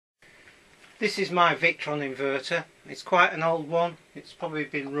This is my Victron inverter. It's quite an old one. It's probably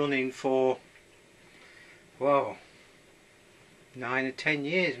been running for, whoa, 9 or 10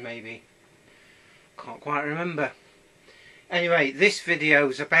 years maybe. Can't quite remember. Anyway, this video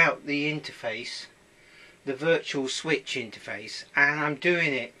is about the interface, the virtual switch interface, and I'm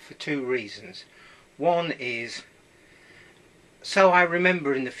doing it for two reasons. One is so I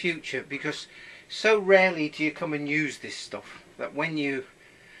remember in the future, because so rarely do you come and use this stuff that when you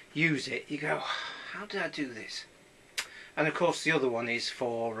use it you go, how did I do this? And of course the other one is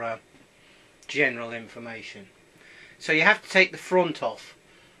for general information. So you have to take the front off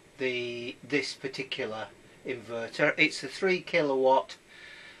this particular inverter. It's a 3 kilowatt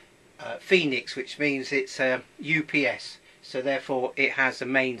Phoenix, which means it's a UPS, so therefore it has a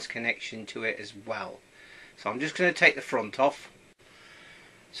mains connection to it as well. So I'm just going to take the front off.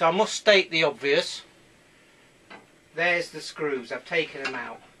 So I must state the obvious. There's the screws, I've taken them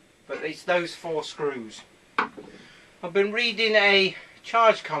out, but it's those 4 screws. I've been reading a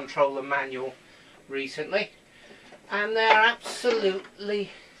charge controller manual recently, and they're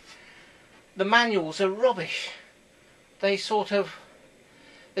absolutely, the manuals are rubbish. They sort of,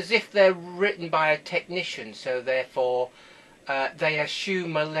 as if they're written by a technician, so therefore they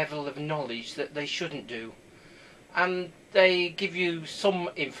assume a level of knowledge that they shouldn't do, and they give you some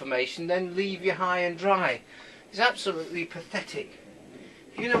information then leave you high and dry. It's absolutely pathetic.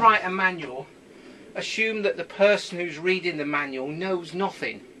 If you're going to write a manual, assume that the person who's reading the manual knows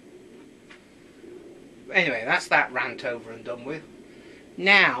nothing. Anyway, that's that rant over and done with.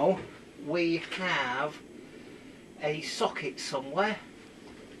 Now we have a socket somewhere,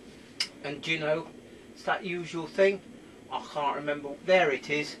 and you know, it's that usual thing. I can't remember. There it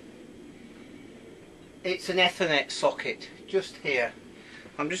is. It's an Ethernet socket just here.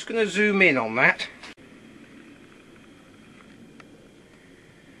 I'm just going to zoom in on that.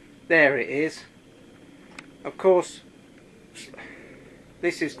 There it is. Of course,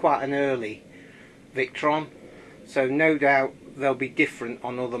 this is quite an early Victron, so no doubt they'll be different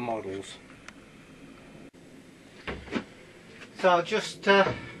on other models. So I'll just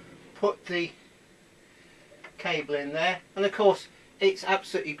put the cable in there, and of course it's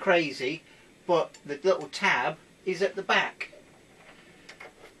absolutely crazy, but the little tab is at the back.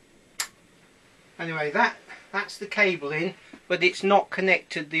 Anyway, that's the cable in, but it's not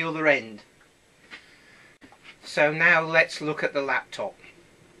connected the other end. So now let's look at the laptop.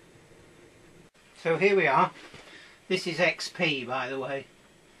 So here we are. This is XP, by the way.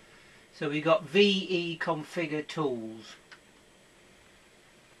 So we got VE configure tools.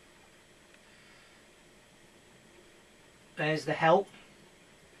 There's the help.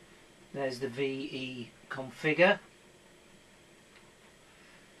 There's the VE configure.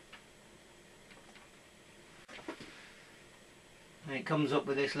 And it comes up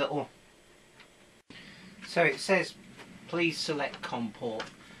with this little, so it says please select COM port.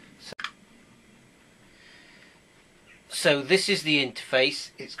 So this is the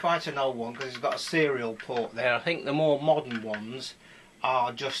interface. It's quite an old one because it's got a serial port there. I think the more modern ones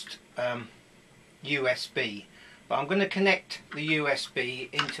are just USB. But I'm going to connect the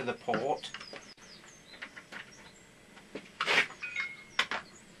USB into the port.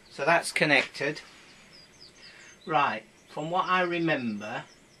 So that's connected. Right, from what I remember,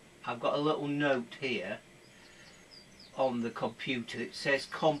 I've got a little note here on the computer. It says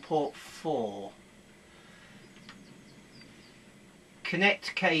COM port 4.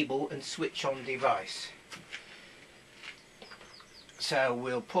 Connect cable and switch on device. So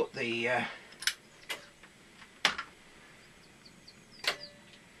we'll put the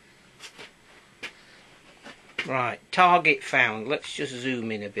right, target found. Let's just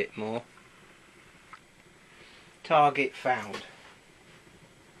zoom in a bit more. Target found.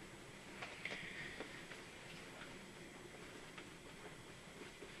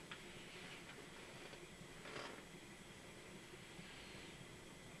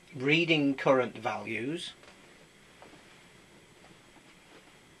 Reading current values.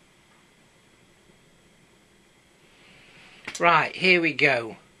 Right, here we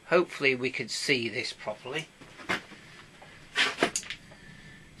go. Hopefully we could see this properly.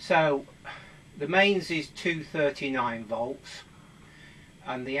 So the mains is 239 volts,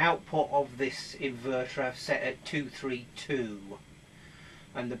 and the output of this inverter I've set at 232,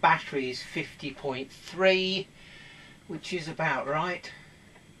 and the battery is 50.3, which is about right,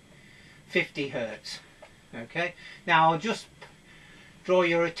 50 Hertz. Okay, now I'll just draw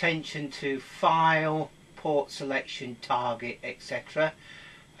your attention to file, port selection, target, etc.,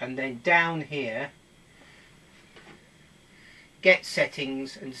 and then down here get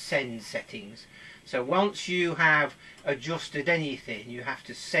settings and send settings. So once you have adjusted anything, you have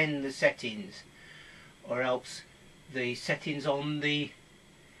to send the settings, or else the settings on the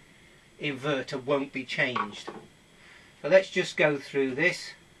inverter won't be changed. So let's just go through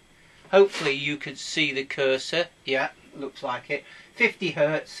this. Hopefully you can see the cursor. Yeah, looks like it. 50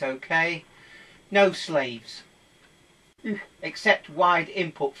 Hertz, okay. No slaves. Accept wide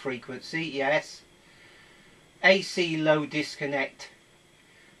input frequency, yes. AC low disconnect,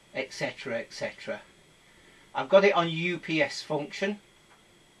 etc, etc. I've got it on UPS function.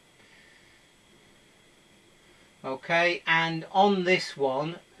 Okay, and on this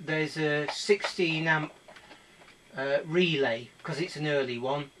one there's a 16 amp relay, because it's an early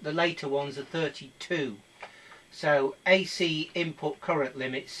one. The later ones are 32. So AC input current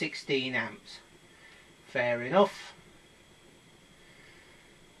limit 16 amps. Fair enough.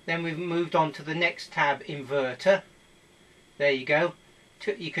 Then we've moved on to the next tab, inverter. There you go.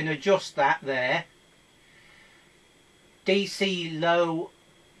 You can adjust that there. DC low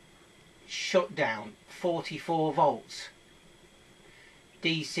shutdown 44 volts.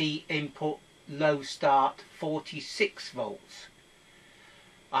 DC input low start 46 volts.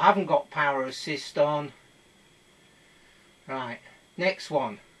 I haven't got power assist on. Right, next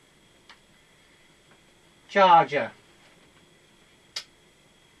one. Charger.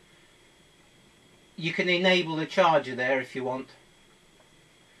 You can enable the charger there if you want.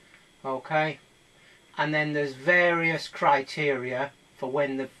 Okay, and then there's various criteria for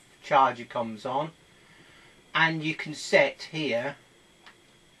when the charger comes on, and you can set here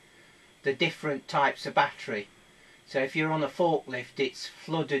the different types of battery. So if you're on a forklift, it's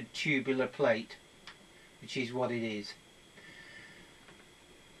flooded tubular plate, which is what it is.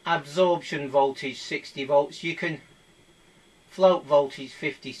 Absorption voltage 60 volts. You can float voltage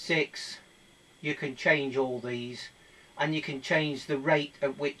 56. You can change all these, and you can change the rate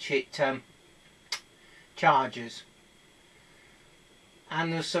at which it charges.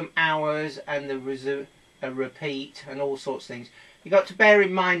 And there's some hours, and there is a repeat, and all sorts of things. You've got to bear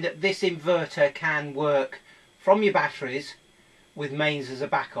in mind that this inverter can work from your batteries with mains as a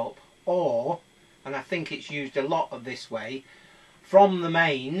backup, or, and I think it's used a lot of this way, from the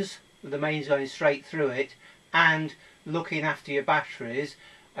mains, with the mains going straight through it, and looking after your batteries,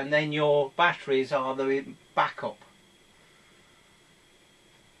 and then your batteries are the backup.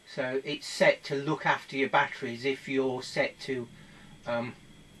 So it's set to look after your batteries if you're set to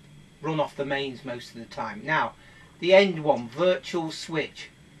run off the mains most of the time. Now, the end one, virtual switch.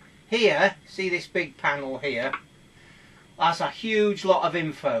 Here, see this big panel here? That's a huge lot of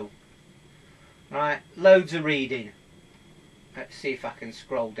info. Right, loads of reading. Let's see if I can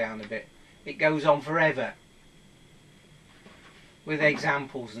scroll down a bit. It goes on forever with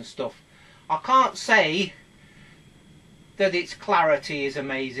examples and stuff. I can't say that its clarity is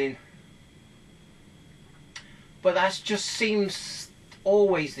amazing, but that just seems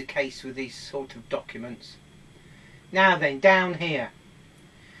always the case with these sort of documents. Now then, down here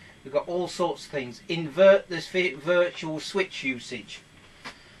we've got all sorts of things. Invert this virtual switch usage.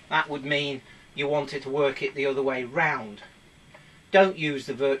 That would mean you want it to work it the other way round. Don't use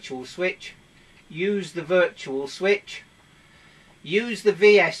the virtual switch. Use the virtual switch. Use the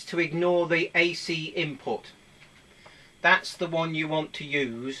VS to ignore the AC input. That's the one you want to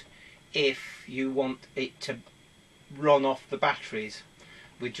use if you want it to run off the batteries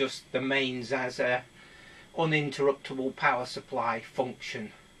with just the mains as a uninterruptible power supply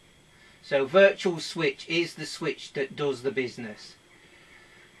function. So virtual switch is the switch that does the business.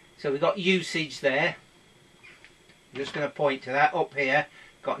 So we've got usage there. I'm just going to point to that. Up here,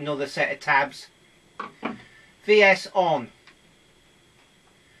 got another set of tabs. VS on.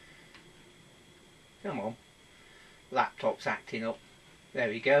 Come on. Laptop's acting up. There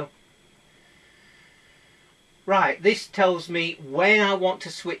we go. Right, this tells me when I want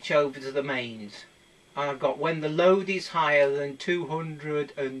to switch over to the mains. I've got when the load is higher than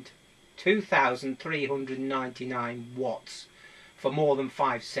 2,399 watts for more than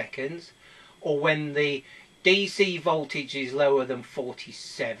 5 seconds, or when the DC voltage is lower than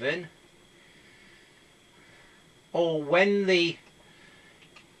 47, or when the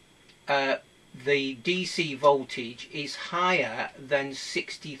DC voltage is higher than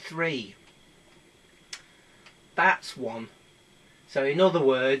 63. That's one. So in other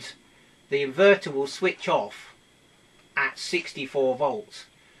words, the inverter will switch off at 64 volts,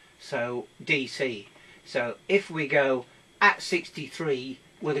 so DC. So if we go at 63,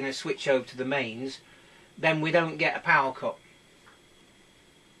 we're going to switch over to the mains, then we don't get a power cut.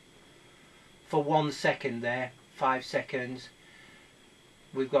 For 1 second there, 5 seconds.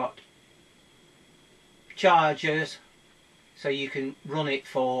 We've got chargers, so you can run it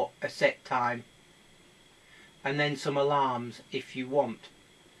for a set time and then some alarms if you want.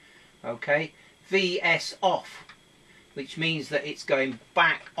 Okay, VS off, which means that it's going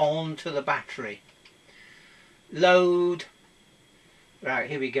back onto the battery. Load, right,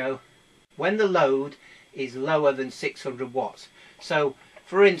 here we go. When the load is lower than 600 watts. So,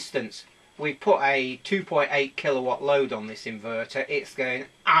 for instance, we put a 2.8 kilowatt load on this inverter. It's going,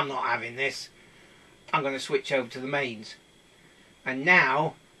 I'm not having this. I'm going to switch over to the mains. And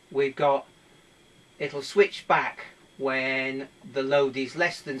now we've got, it'll switch back when the load is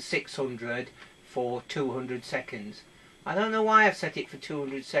less than 600 for 200 seconds. I don't know why I've set it for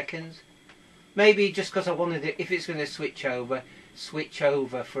 200 seconds. Maybe just because I wanted it, if it's going to switch over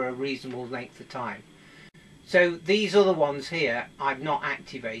for a reasonable length of time. So these other ones here I've not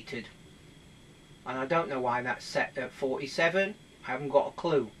activated, and I don't know why that's set at 47. I haven't got a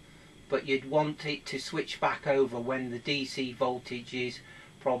clue, but you'd want it to switch back over when the DC voltage is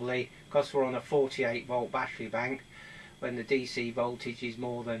probably, because we're on a 48 volt battery bank, when the DC voltage is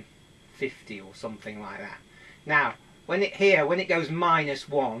more than 50 or something like that. Now when it goes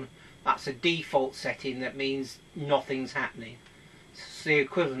 -1, that's a default setting. That means nothing's happening. It's the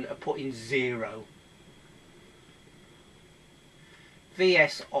equivalent of putting 0.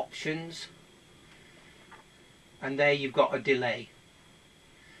 VS options, and there you've got a delay.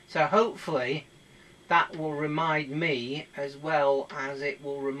 So hopefully that will remind me as well as it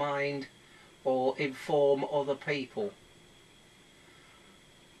will remind or inform other people.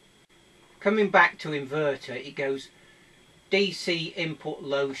 Coming back to inverter, it goes DC input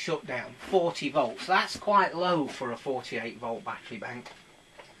low shutdown, 40 volts. That's quite low for a 48 volt battery bank.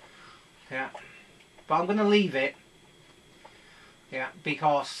 Yeah, but I'm going to leave it. Yeah,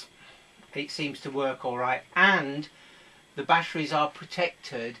 because it seems to work all right, and the batteries are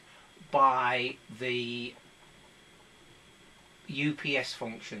protected by the UPS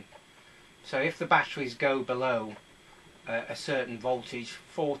function. So if the batteries go below a certain voltage,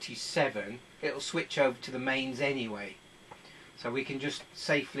 47, it'll switch over to the mains anyway. So we can just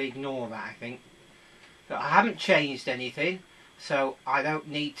safely ignore that, I think. But I haven't changed anything, so I don't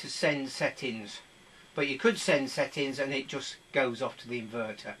need to send settings. But you could send settings and it just goes off to the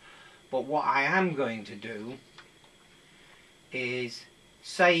inverter. But what I am going to do is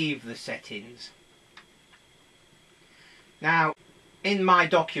save the settings. Now, in my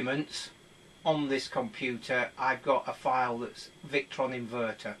documents on this computer, I've got a file that's Victron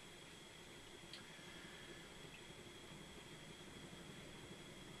inverter.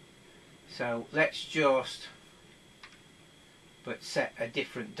 So let's just set a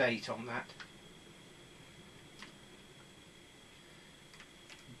different date on that.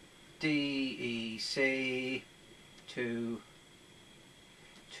 DEC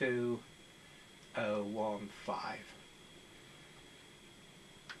 22015.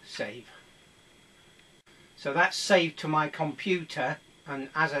 Save. So that's saved to my computer, and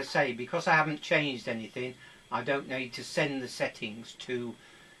as I say, because I haven't changed anything, I don't need to send the settings to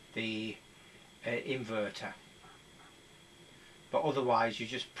the inverter. But otherwise you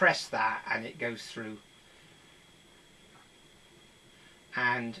just press that and it goes through.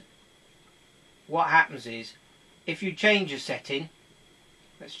 And what happens is, if you change a setting,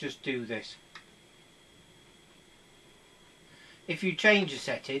 let's just do this. If you change a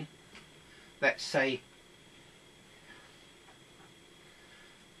setting, let's say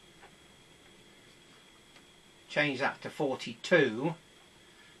change that to 42,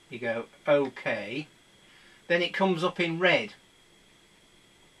 you go OK, then it comes up in red,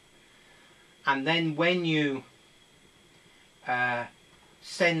 and then when you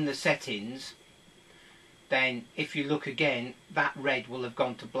send the settings, then if you look again, that red will have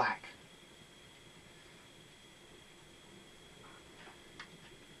gone to black.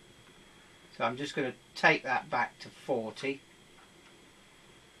 So I'm just going to take that back to 40,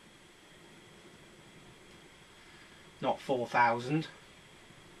 not 4,000.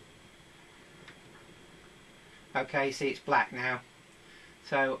 Okay, see, it's black now.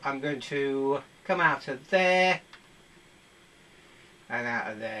 So I'm going to come out of there and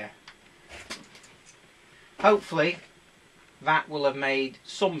out of there. Hopefully that will have made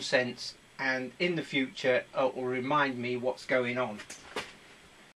some sense, and in the future it will remind me what's going on.